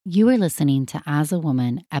You are listening to As a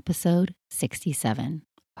Woman, episode 67,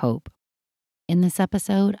 Hope. In this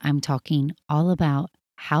episode, I'm talking all about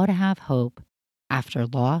how to have hope after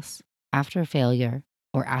loss, after failure,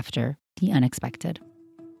 or after the unexpected.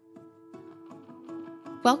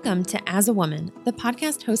 Welcome to As a Woman, the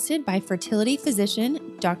podcast hosted by fertility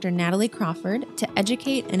physician Dr. Natalie Crawford to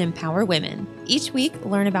educate and empower women. Each week,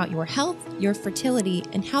 learn about your health, your fertility,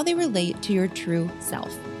 and how they relate to your true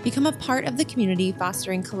self. Become a part of the community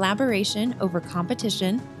fostering collaboration over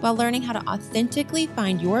competition while learning how to authentically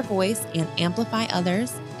find your voice and amplify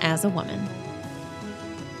others as a woman.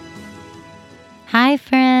 Hi,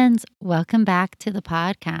 friends. Welcome back to the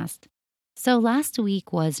podcast. So last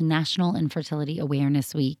week was National Infertility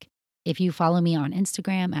Awareness Week. If you follow me on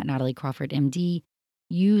Instagram at Natalie Crawford MD,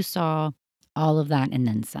 you saw all of that and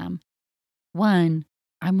then some. One,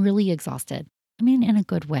 I'm really exhausted. I mean, in a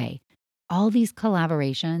good way. All these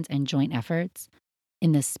collaborations and joint efforts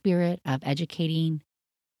in the spirit of educating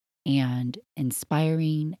and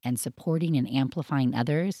inspiring and supporting and amplifying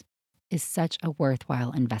others is such a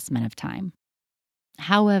worthwhile investment of time.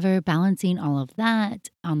 However, balancing all of that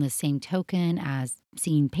on the same token as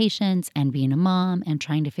seeing patients and being a mom and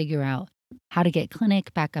trying to figure out how to get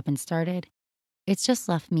clinic back up and started, it's just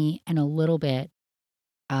left me in a little bit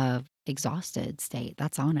of exhausted state.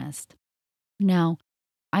 That's honest. Now,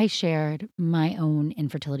 I shared my own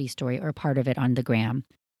infertility story or part of it on the gram.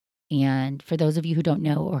 And for those of you who don't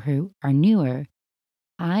know or who are newer,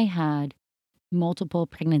 I had multiple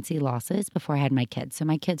pregnancy losses before I had my kids. So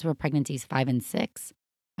my kids were pregnancies 5 and 6.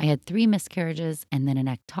 I had 3 miscarriages and then an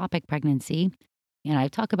ectopic pregnancy. And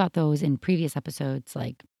I've talked about those in previous episodes,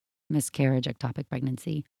 like miscarriage, ectopic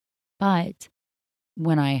pregnancy. But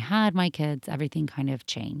when I had my kids, everything kind of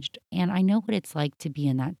changed. And I know what it's like to be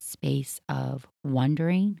in that space of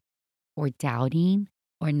wondering or doubting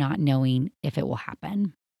or not knowing if it will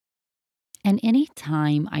happen. And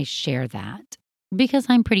anytime I share that, because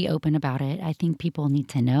I'm pretty open about it, I think people need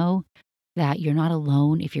to know that you're not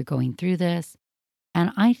alone if you're going through this.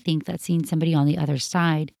 And I think that seeing somebody on the other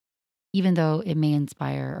side, even though it may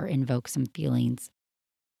inspire or invoke some feelings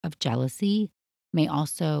of jealousy, may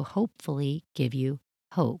also hopefully give you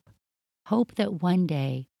hope. Hope that one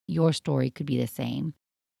day your story could be the same,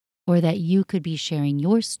 or that you could be sharing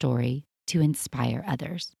your story to inspire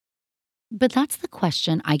others. But that's the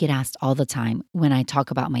question I get asked all the time when I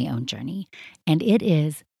talk about my own journey. And it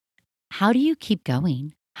is, how do you keep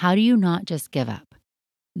going? How do you not just give up?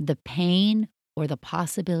 The pain or the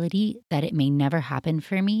possibility that it may never happen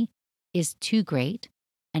for me is too great,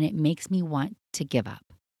 and it makes me want to give up.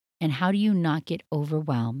 And how do you not get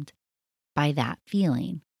overwhelmed by that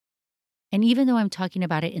feeling? And even though I'm talking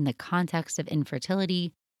about it in the context of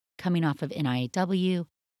infertility, coming off of NIAW,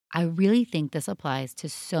 I really think this applies to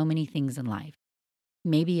so many things in life.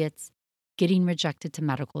 Maybe it's getting rejected to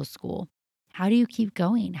medical school. How do you keep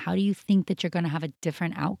going? How do you think that you're going to have a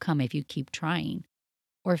different outcome if you keep trying?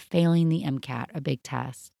 Or failing the MCAT, a big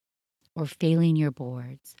test, or failing your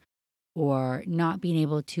boards, or not being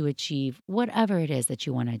able to achieve whatever it is that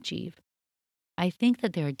you want to achieve. I think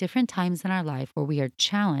that there are different times in our life where we are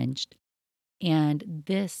challenged, and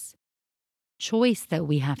this choice that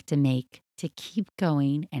we have to make to keep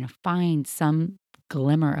going and find some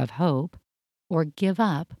glimmer of hope or give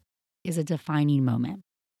up is a defining moment.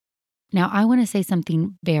 Now, I want to say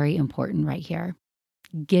something very important right here.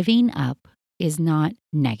 Giving up is not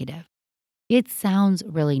negative. It sounds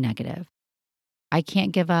really negative. I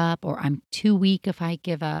can't give up, or I'm too weak if I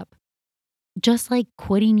give up. Just like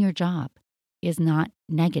quitting your job is not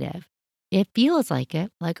negative. It feels like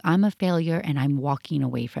it, like I'm a failure and I'm walking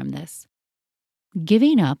away from this.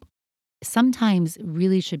 Giving up sometimes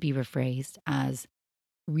really should be rephrased as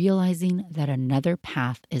realizing that another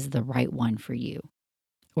path is the right one for you,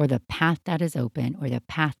 or the path that is open, or the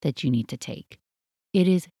path that you need to take. It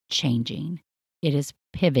is changing, it is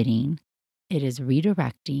pivoting, it is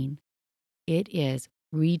redirecting, it is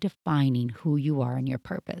redefining who you are and your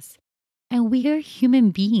purpose. And we are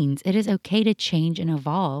human beings. It is okay to change and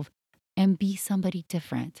evolve and be somebody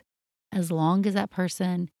different, as long as that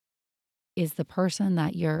person is the person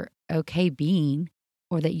that you're okay being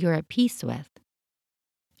or that you're at peace with.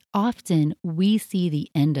 Often we see the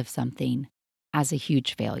end of something as a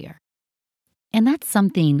huge failure. And that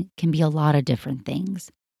something can be a lot of different things.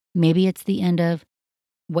 Maybe it's the end of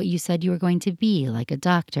what you said you were going to be, like a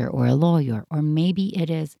doctor or a lawyer, or maybe it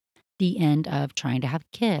is the end of trying to have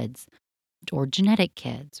kids or genetic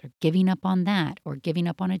kids, or giving up on that, or giving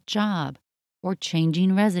up on a job, or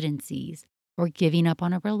changing residencies, or giving up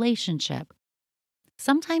on a relationship.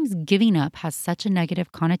 Sometimes giving up has such a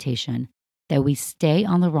negative connotation that we stay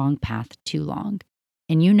on the wrong path too long.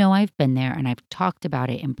 And you know I've been there and I've talked about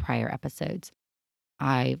it in prior episodes.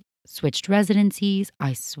 I've switched residencies,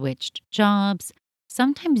 I switched jobs.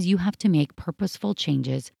 Sometimes you have to make purposeful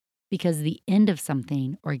changes because the end of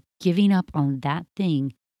something or giving up on that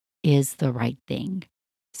thing is the right thing.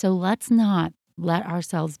 So let's not let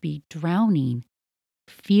ourselves be drowning,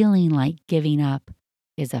 feeling like giving up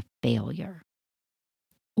is a failure.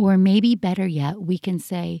 Or maybe better yet, we can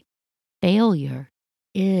say failure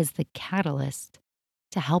is the catalyst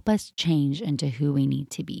to help us change into who we need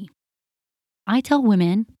to be. I tell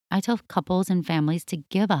couples and families to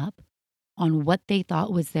give up on what they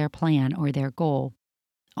thought was their plan or their goal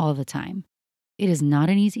all the time. It is not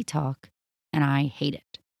an easy talk, and I hate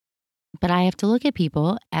it. But I have to look at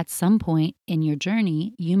people at some point in your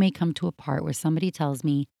journey, you may come to a part where somebody tells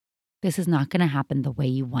me, this is not going to happen the way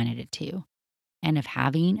you wanted it to. And if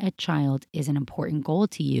having a child is an important goal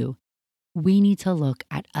to you, we need to look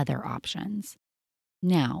at other options.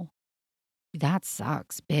 Now, that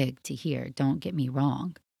sucks big to hear, don't get me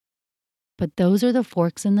wrong. But those are the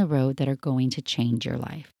forks in the road that are going to change your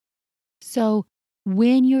life. So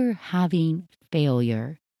when you're having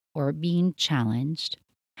failure or being challenged,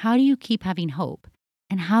 how do you keep having hope?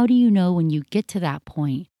 And how do you know when you get to that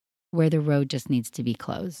point where the road just needs to be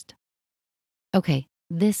closed? Okay,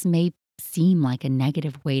 this may seem like a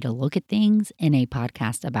negative way to look at things in a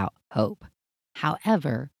podcast about hope.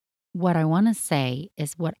 However, what I want to say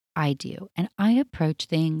is what I do. And I approach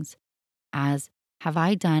things as, have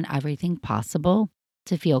I done everything possible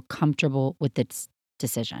to feel comfortable with this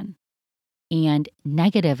decision? And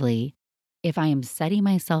negatively, if I am setting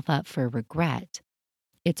myself up for regret,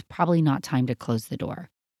 it's probably not time to close the door.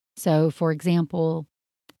 So, for example,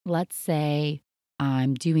 let's say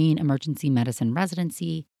I'm doing emergency medicine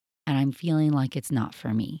residency and I'm feeling like it's not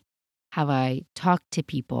for me. Have I talked to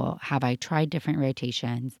people? Have I tried different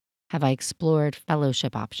rotations? Have I explored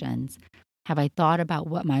fellowship options? Have I thought about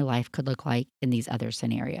what my life could look like in these other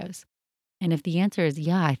scenarios? And if the answer is,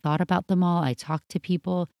 yeah, I thought about them all, I talked to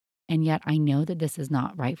people, and yet I know that this is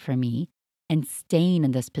not right for me, and staying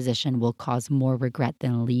in this position will cause more regret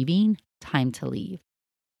than leaving, time to leave.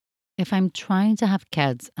 If I'm trying to have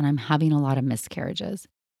kids and I'm having a lot of miscarriages,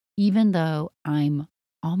 even though I'm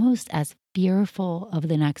almost as fearful of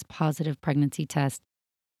the next positive pregnancy test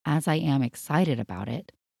as I am excited about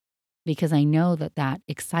it, because I know that that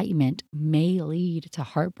excitement may lead to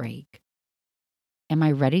heartbreak. Am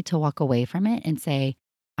I ready to walk away from it and say,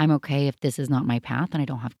 I'm okay if this is not my path and I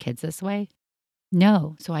don't have kids this way?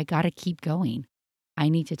 No. So I got to keep going. I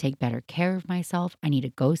need to take better care of myself. I need to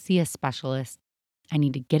go see a specialist. I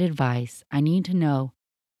need to get advice. I need to know,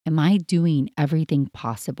 am I doing everything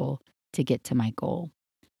possible to get to my goal?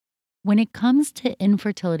 When it comes to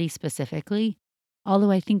infertility specifically,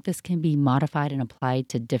 although I think this can be modified and applied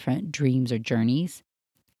to different dreams or journeys,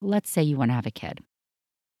 let's say you want to have a kid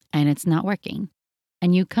and it's not working,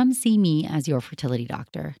 and you come see me as your fertility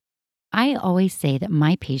doctor. I always say that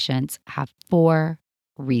my patients have 4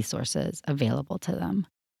 resources available to them.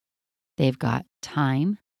 They've got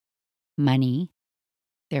time, money,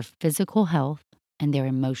 their physical health, and their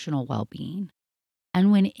emotional well being.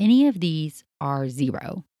 And when any of these are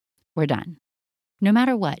 0, we're done. No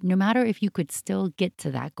matter what, no matter if you could still get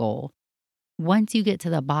to that goal, once you get to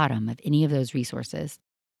the bottom of any of those resources,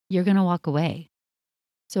 you're going to walk away.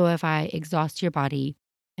 So if I exhaust your body,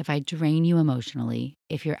 if I drain you emotionally,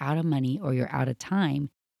 if you're out of money or you're out of time,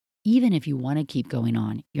 even if you want to keep going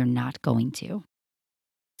on, you're not going to.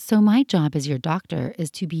 So my job as your doctor is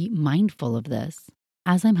to be mindful of this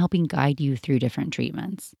as I'm helping guide you through different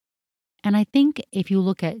treatments. And I think if you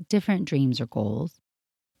look at different dreams or goals,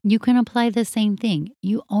 you can apply the same thing.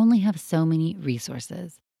 You only have so many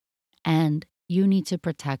resources and you need to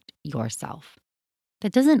protect yourself.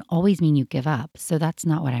 That doesn't always mean you give up. So that's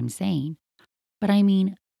not what I'm saying. But I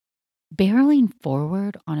mean, barreling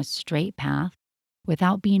forward on a straight path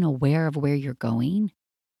without being aware of where you're going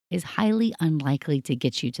is highly unlikely to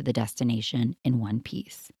get you to the destination in one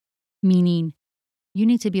piece. Meaning, you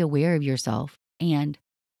need to be aware of yourself and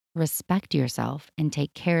respect yourself and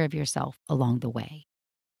take care of yourself along the way.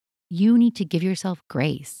 You need to give yourself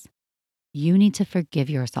grace. You need to forgive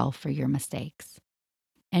yourself for your mistakes.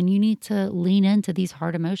 And you need to lean into these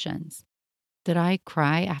hard emotions. Did I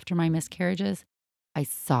cry after my miscarriages? I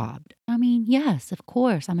sobbed. I mean, yes, of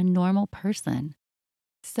course, I'm a normal person.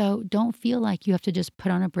 So don't feel like you have to just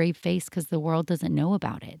put on a brave face because the world doesn't know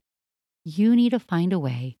about it. You need to find a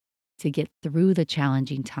way to get through the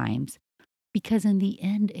challenging times because in the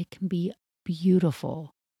end, it can be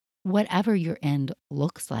beautiful. Whatever your end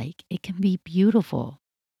looks like, it can be beautiful.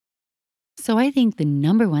 So I think the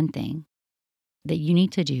number one thing that you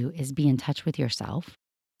need to do is be in touch with yourself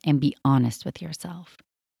and be honest with yourself.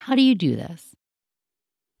 How do you do this?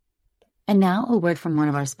 And now a word from one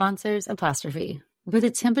of our sponsors, Apostrophe. With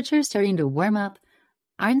the temperature starting to warm up,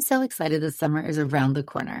 I'm so excited the summer is around the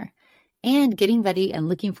corner and getting ready and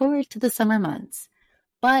looking forward to the summer months.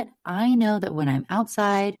 But I know that when I'm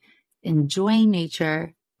outside enjoying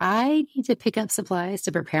nature, I need to pick up supplies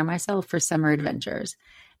to prepare myself for summer adventures.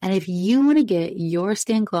 And if you want to get your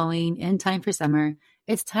skin glowing in time for summer,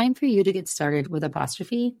 it's time for you to get started with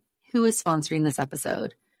Apostrophe, who is sponsoring this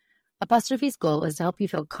episode. Apostrophe's goal is to help you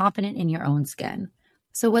feel confident in your own skin.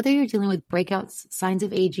 So whether you're dealing with breakouts, signs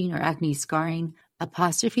of aging, or acne scarring,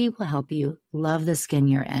 Apostrophe will help you love the skin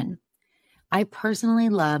you're in. I personally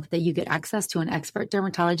love that you get access to an expert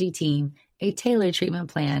dermatology team, a tailored treatment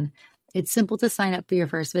plan. It's simple to sign up for your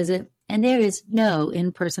first visit, and there is no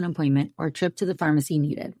in-person appointment or trip to the pharmacy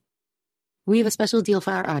needed. We have a special deal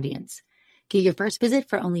for our audience. Get your first visit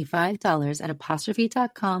for only $5 at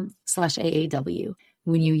apostrophe.com/AAW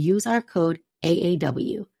when you use our code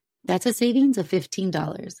AAW. That's a savings of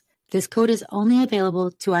 $15. This code is only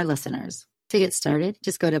available to our listeners. To get started,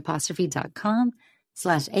 just go to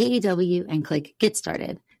apostrophe.com/AAW and click Get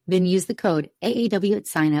Started. Then use the code AAW at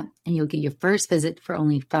sign up and you'll get your first visit for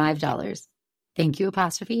only $5. Thank you,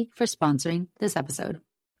 Apostrophe, for sponsoring this episode.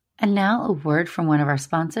 And now a word from one of our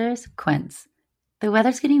sponsors, Quince. The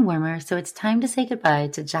weather's getting warmer, so it's time to say goodbye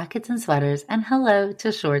to jackets and sweaters and hello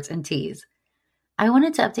to shorts and tees. I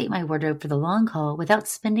wanted to update my wardrobe for the long haul without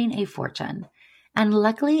spending a fortune, and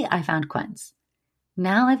luckily I found Quince.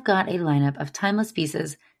 Now I've got a lineup of timeless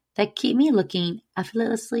pieces that keep me looking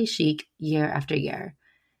effortlessly chic year after year.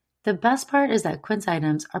 The best part is that Quince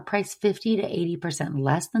items are priced 50 to 80%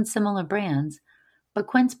 less than similar brands, but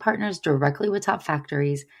Quince partners directly with top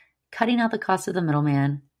factories, cutting out the cost of the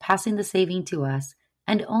middleman, passing the saving to us,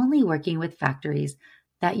 and only working with factories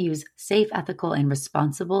that use safe, ethical, and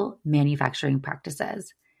responsible manufacturing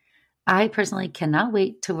practices. I personally cannot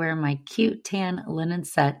wait to wear my cute tan linen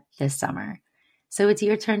set this summer. So it's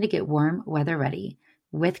your turn to get warm weather ready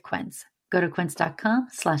with Quince. Go to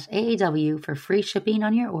quince.com/AAW for free shipping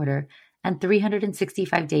on your order and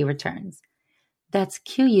 365-day returns. That's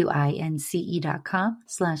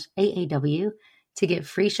QUINCE.com/AAW to get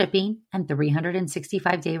free shipping and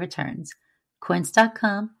 365-day returns.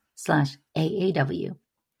 Quince.com/AAW.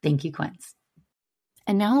 Thank you, Quince.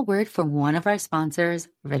 And now a word from one of our sponsors,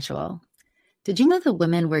 Ritual. Did you know that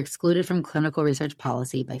women were excluded from clinical research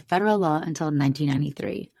policy by federal law until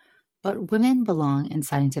 1993? But women belong in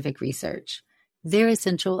scientific research. They're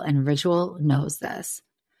essential, and Ritual knows this.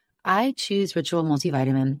 I choose Ritual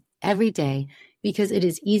multivitamin every day because it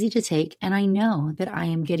is easy to take, and I know that I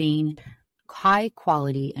am getting high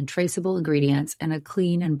quality and traceable ingredients in a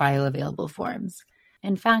clean and bioavailable forms.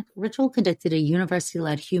 In fact, Ritual conducted a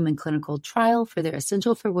university-led human clinical trial for their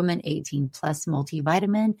Essential for Women 18 Plus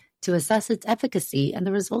multivitamin to assess its efficacy, and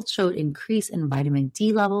the results showed increase in vitamin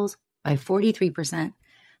D levels by 43%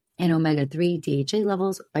 and omega-3 DHA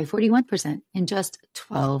levels by 41% in just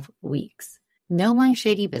 12 weeks. No my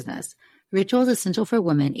shady business. Ritual's Essential for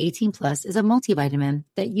Women 18 Plus is a multivitamin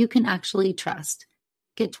that you can actually trust.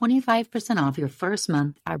 Get 25% off your first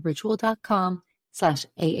month at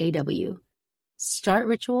ritual.com/AAW. Start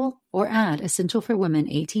Ritual or add Essential for Women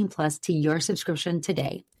 18 Plus to your subscription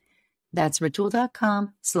today. That's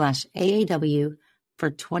ritual.com/AAW for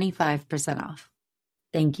 25% off.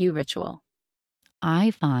 Thank you, Ritual.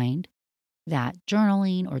 I find that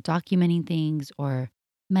journaling or documenting things or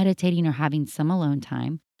meditating or having some alone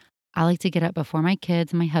time, I like to get up before my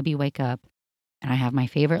kids and my hubby wake up, and I have my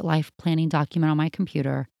favorite life planning document on my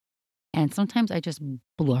computer. And sometimes I just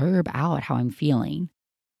blurb out how I'm feeling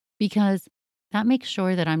because that makes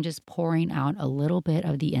sure that I'm just pouring out a little bit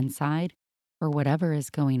of the inside for whatever is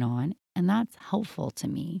going on. And that's helpful to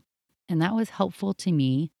me. And that was helpful to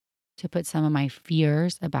me to put some of my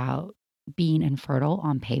fears about being infertile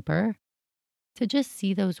on paper, to just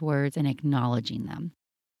see those words and acknowledging them.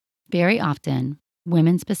 Very often,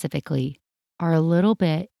 women specifically are a little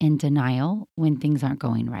bit in denial when things aren't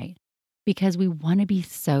going right because we want to be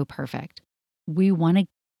so perfect. We want to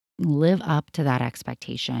live up to that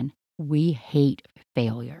expectation. We hate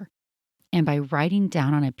failure. And by writing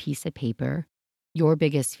down on a piece of paper your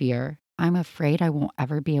biggest fear, I'm afraid I won't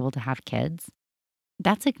ever be able to have kids,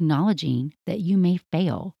 that's acknowledging that you may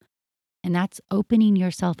fail. And that's opening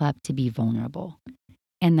yourself up to be vulnerable.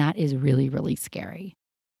 And that is really, really scary.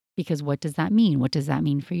 Because what does that mean? What does that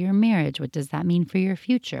mean for your marriage? What does that mean for your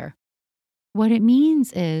future? What it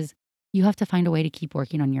means is you have to find a way to keep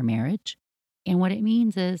working on your marriage. And what it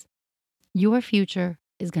means is your future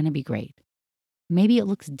is going to be great. Maybe it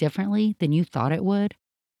looks differently than you thought it would,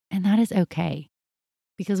 and that is okay.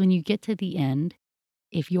 Because when you get to the end,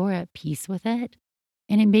 if you're at peace with it,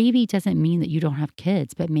 and it maybe doesn't mean that you don't have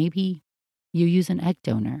kids, but maybe you use an egg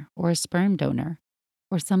donor or a sperm donor,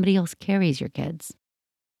 or somebody else carries your kids,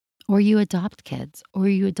 or you adopt kids, or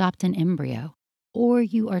you adopt an embryo, or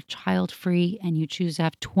you are child free and you choose to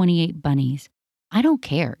have 28 bunnies. I don't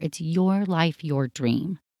care. It's your life, your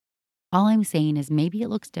dream. All I'm saying is maybe it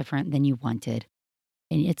looks different than you wanted,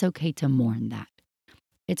 and it's okay to mourn that.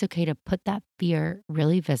 It's okay to put that fear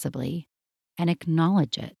really visibly and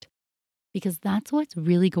acknowledge it, because that's what's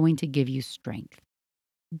really going to give you strength.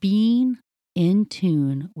 Being in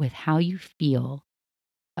tune with how you feel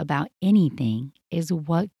about anything is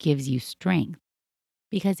what gives you strength,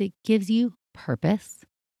 because it gives you purpose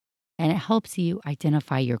and it helps you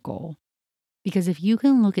identify your goal. Because if you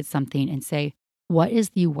can look at something and say, what is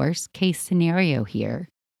the worst case scenario here?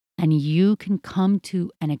 And you can come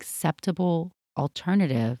to an acceptable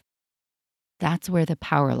alternative, that's where the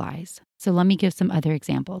power lies. So let me give some other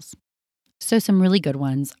examples. So, some really good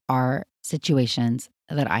ones are situations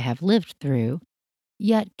that I have lived through,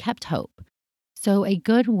 yet kept hope. So, a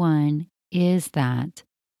good one is that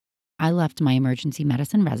I left my emergency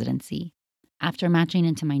medicine residency after matching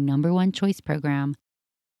into my number one choice program,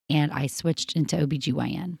 and I switched into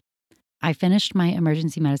OBGYN. I finished my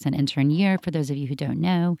emergency medicine intern year, for those of you who don't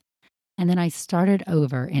know, and then I started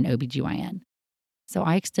over in OBGYN. So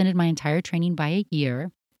I extended my entire training by a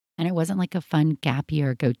year, and it wasn't like a fun gap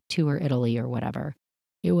year, go tour Italy or whatever.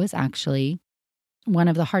 It was actually one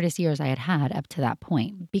of the hardest years I had had up to that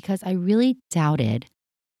point, because I really doubted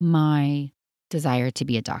my desire to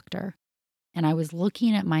be a doctor. And I was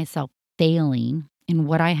looking at myself failing in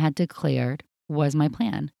what I had declared was my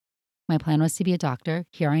plan. My plan was to be a doctor.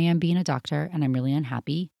 Here I am being a doctor, and I'm really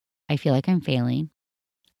unhappy. I feel like I'm failing.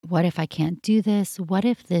 What if I can't do this? What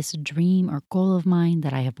if this dream or goal of mine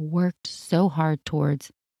that I have worked so hard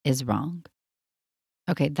towards is wrong?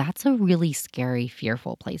 Okay, that's a really scary,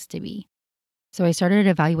 fearful place to be. So I started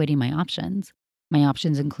evaluating my options. My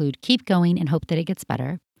options include keep going and hope that it gets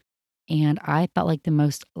better. And I felt like the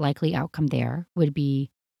most likely outcome there would be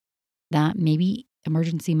that maybe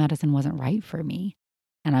emergency medicine wasn't right for me,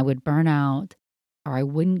 and I would burn out, or I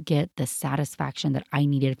wouldn't get the satisfaction that I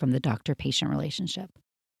needed from the doctor patient relationship.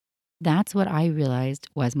 That's what I realized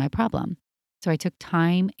was my problem. So I took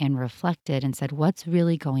time and reflected and said, what's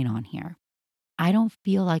really going on here? I don't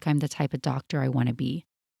feel like I'm the type of doctor I want to be.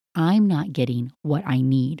 I'm not getting what I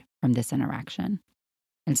need from this interaction.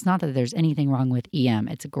 And it's not that there's anything wrong with EM,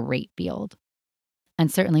 it's a great field.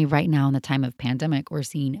 And certainly right now in the time of pandemic, we're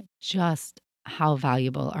seeing just how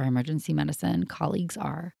valuable our emergency medicine colleagues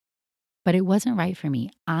are. But it wasn't right for me.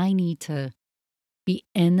 I need to be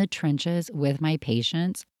in the trenches with my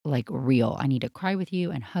patients, like real. I need to cry with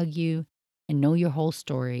you and hug you and know your whole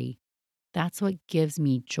story. That's what gives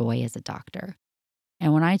me joy as a doctor.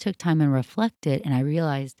 And when I took time and reflected, and I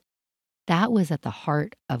realized that was at the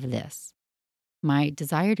heart of this, my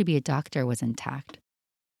desire to be a doctor was intact.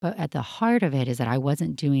 But at the heart of it is that I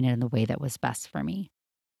wasn't doing it in the way that was best for me.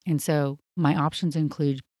 And so my options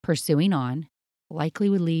include pursuing on, likely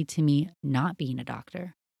would lead to me not being a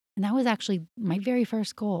doctor. And that was actually my very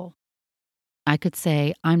first goal. I could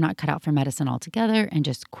say, I'm not cut out for medicine altogether and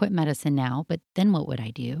just quit medicine now, but then what would I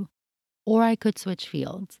do? Or I could switch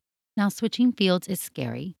fields. Now, switching fields is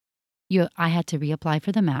scary. I had to reapply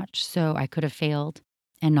for the match, so I could have failed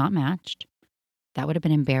and not matched. That would have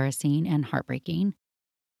been embarrassing and heartbreaking.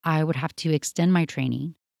 I would have to extend my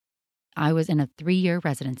training. I was in a 3-year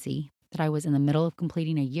residency that I was in the middle of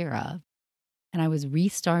completing a year of, and I was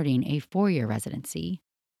restarting a 4-year residency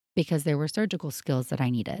because there were surgical skills that I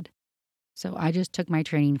needed. So I just took my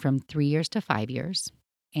training from 3 years to 5 years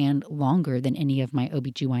and longer than any of my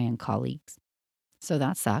OBGYN colleagues. So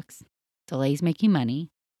that sucks. Delays make you money.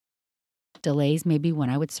 Delays maybe when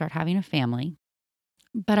I would start having a family.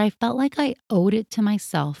 But I felt like I owed it to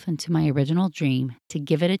myself and to my original dream to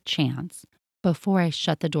give it a chance before I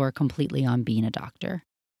shut the door completely on being a doctor.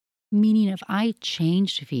 Meaning, if I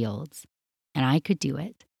changed fields and I could do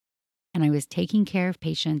it, and I was taking care of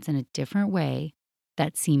patients in a different way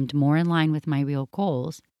that seemed more in line with my real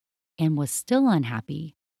goals and was still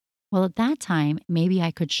unhappy, well, at that time, maybe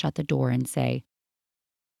I could shut the door and say,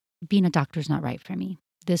 being a doctor is not right for me.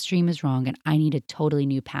 This dream is wrong, and I need a totally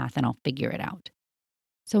new path, and I'll figure it out.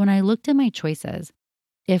 So when I looked at my choices,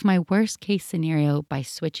 if my worst case scenario by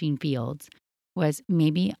switching fields was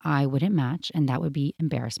maybe I wouldn't match and that would be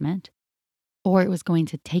embarrassment, or it was going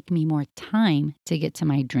to take me more time to get to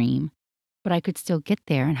my dream, but I could still get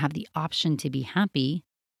there and have the option to be happy,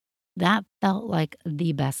 That felt like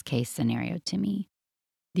the best case scenario to me.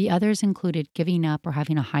 The others included giving up or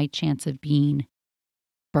having a high chance of being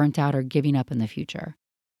burnt out or giving up in the future.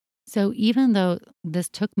 So even though this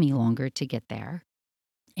took me longer to get there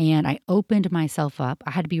and I opened myself up,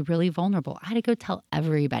 I had to be really vulnerable. I had to go tell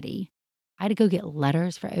everybody. I had to go get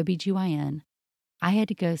letters for OBGYN. I had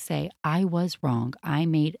to go say, I was wrong. I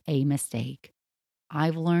made a mistake.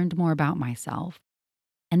 I've learned more about myself.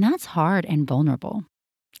 And that's hard and vulnerable.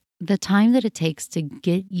 The time that it takes to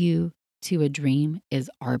get you to a dream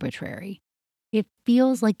is arbitrary. It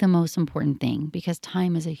feels like the most important thing because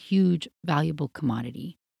time is a huge, valuable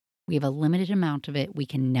commodity. We have a limited amount of it. We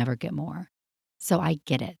can never get more. So I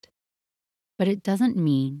get it. But it doesn't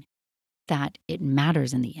mean that it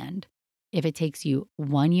matters in the end. If it takes you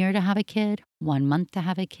 1 year to have a kid, 1 month to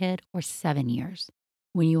have a kid, or 7 years,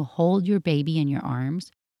 when you hold your baby in your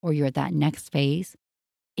arms or you're at that next phase,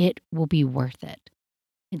 it will be worth it.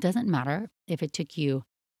 It doesn't matter if it took you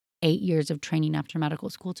 8 years of training after medical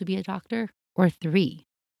school to be a doctor or 3.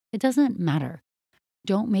 It doesn't matter.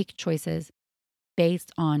 Don't make choices based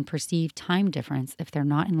on perceived time difference if they're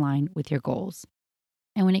not in line with your goals.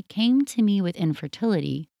 And when it came to me with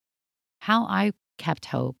infertility, how I kept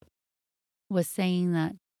hope was saying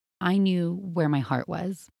that I knew where my heart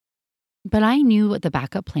was, but I knew what the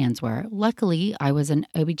backup plans were. Luckily, I was an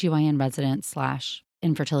OBGYN resident /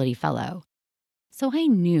 infertility fellow. So I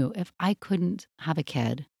knew if I couldn't have a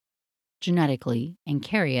kid genetically and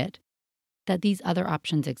carry it, that these other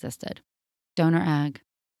options existed. Donor egg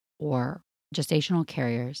or gestational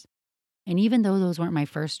carriers. And even though those weren't my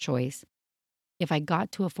first choice, if I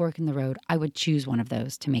got to a fork in the road, I would choose one of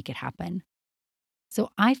those to make it happen. So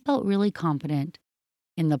I felt really confident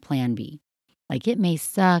in the plan B. Like it may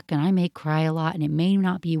suck and I may cry a lot and it may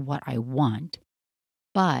not be what I want,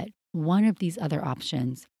 but one of these other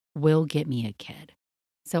options will get me a kid.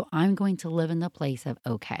 So I'm going to live in the place of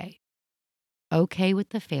okay. Okay with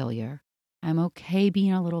the failure. I'm okay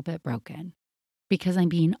being a little bit broken because I'm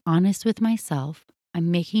being honest with myself.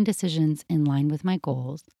 I'm making decisions in line with my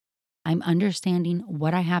goals. I'm understanding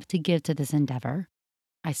what I have to give to this endeavor.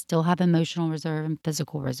 I still have emotional reserve and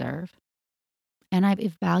physical reserve. And I've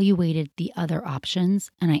evaluated the other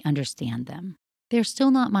options and I understand them. They're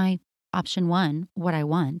still not my option one, what I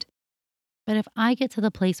want. But if I get to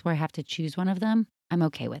the place where I have to choose one of them, I'm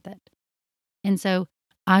okay with it. And so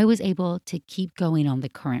I was able to keep going on the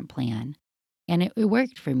current plan and it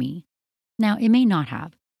worked for me. Now, it may not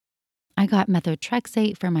have. I got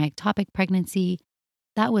methotrexate for my ectopic pregnancy.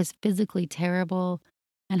 That was physically terrible.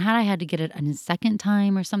 And had I had to get it a second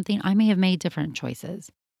time or something, I may have made different choices.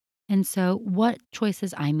 And so what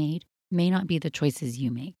choices I made may not be the choices you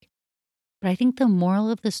make. But I think the moral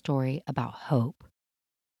of the story about hope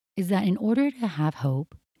is that in order to have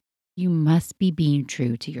hope, you must be being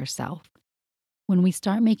true to yourself. When we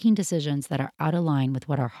start making decisions that are out of line with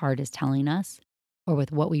what our heart is telling us, or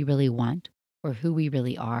with what we really want, or who we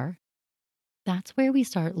really are, that's where we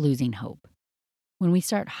start losing hope. When we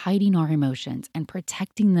start hiding our emotions and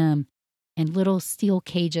protecting them in little steel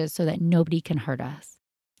cages so that nobody can hurt us,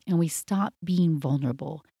 and we stop being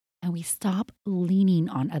vulnerable, and we stop leaning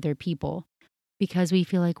on other people because we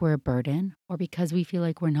feel like we're a burden or because we feel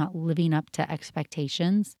like we're not living up to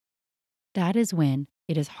expectations, that is when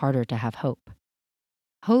it is harder to have hope.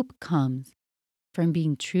 Hope comes from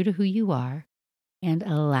being true to who you are and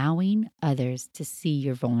allowing others to see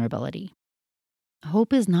your vulnerability.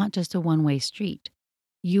 Hope is not just a one-way street.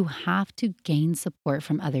 You have to gain support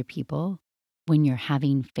from other people when you're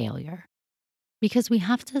having failure. Because we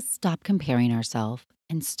have to stop comparing ourselves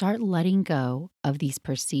and start letting go of these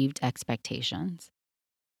perceived expectations.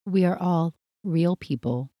 We are all real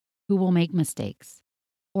people who will make mistakes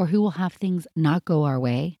or who will have things not go our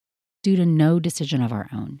way due to no decision of our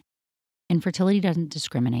own. Infertility doesn't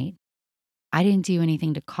discriminate. I didn't do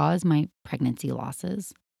anything to cause my pregnancy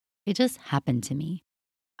losses. It just happened to me.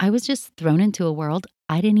 I was just thrown into a world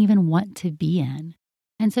I didn't even want to be in.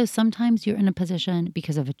 And so sometimes you're in a position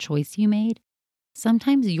because of a choice you made.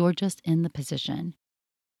 Sometimes you're just in the position.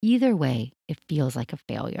 Either way, it feels like a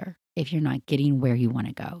failure if you're not getting where you want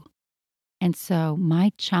to go. And so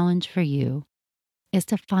my challenge for you is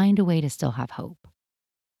to find a way to still have hope.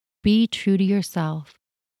 Be true to yourself.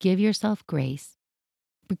 Give yourself grace.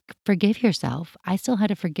 Forgive yourself. I still had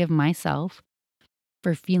to forgive myself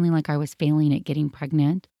for feeling like I was failing at getting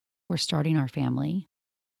pregnant or starting our family.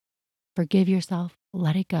 Forgive yourself.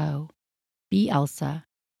 Let it go. Be Elsa.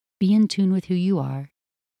 Be in tune with who you are.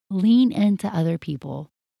 Lean into other people.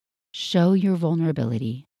 Show your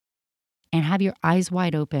vulnerability and have your eyes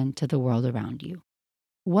wide open to the world around you.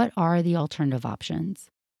 What are the alternative options?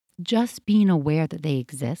 Just being aware that they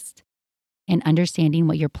exist and understanding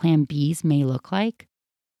what your plan Bs may look like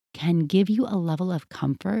can give you a level of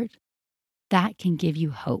comfort that can give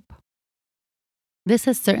you hope. This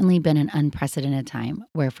has certainly been an unprecedented time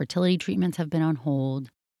where fertility treatments have been on hold,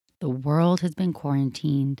 the world has been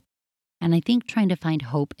quarantined, and I think trying to find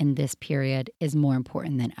hope in this period is more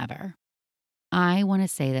important than ever. I want to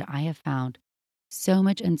say that I have found so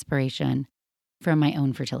much inspiration from my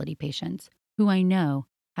own fertility patients who I know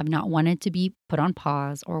have not wanted to be put on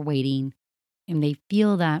pause or waiting, and they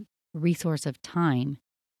feel that resource of time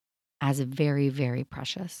as very, very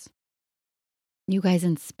precious. You guys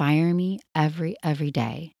inspire me every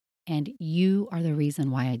day, and you are the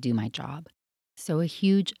reason why I do my job. So a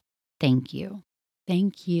huge thank you.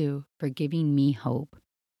 Thank you for giving me hope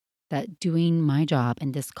that doing my job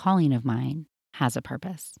and this calling of mine has a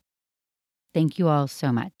purpose. Thank you all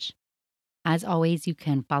so much. As always, you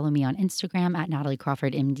can follow me on Instagram at Natalie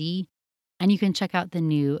Crawford MD, and you can check out the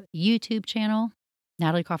new YouTube channel,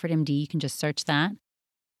 Natalie Crawford MD. You can just search that.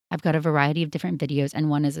 I've got a variety of different videos, and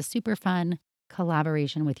one is a super fun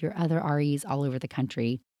collaboration with your other REs all over the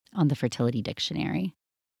country on the Fertility Dictionary.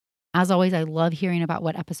 As always, I love hearing about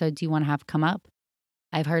what episodes you want to have come up.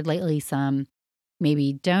 I've heard lately some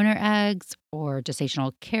maybe donor eggs or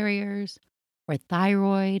gestational carriers or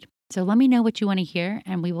thyroid. So let me know what you want to hear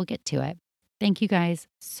and we will get to it. Thank you guys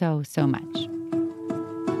so much.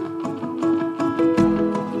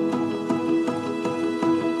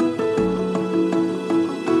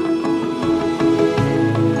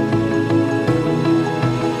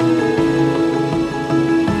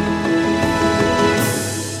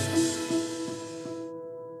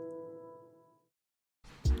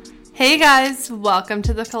 Hey guys, welcome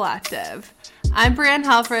to The Collective. I'm Brianne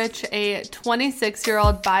Helfrich, a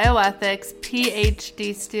 26-year-old bioethics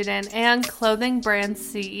PhD student and clothing brand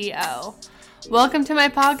CEO. Welcome to my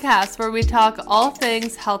podcast where we talk all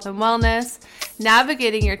things health and wellness,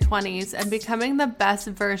 navigating your 20s, and becoming the best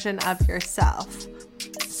version of yourself.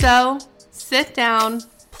 So, sit down,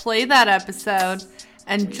 play that episode,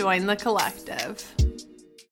 and join the collective.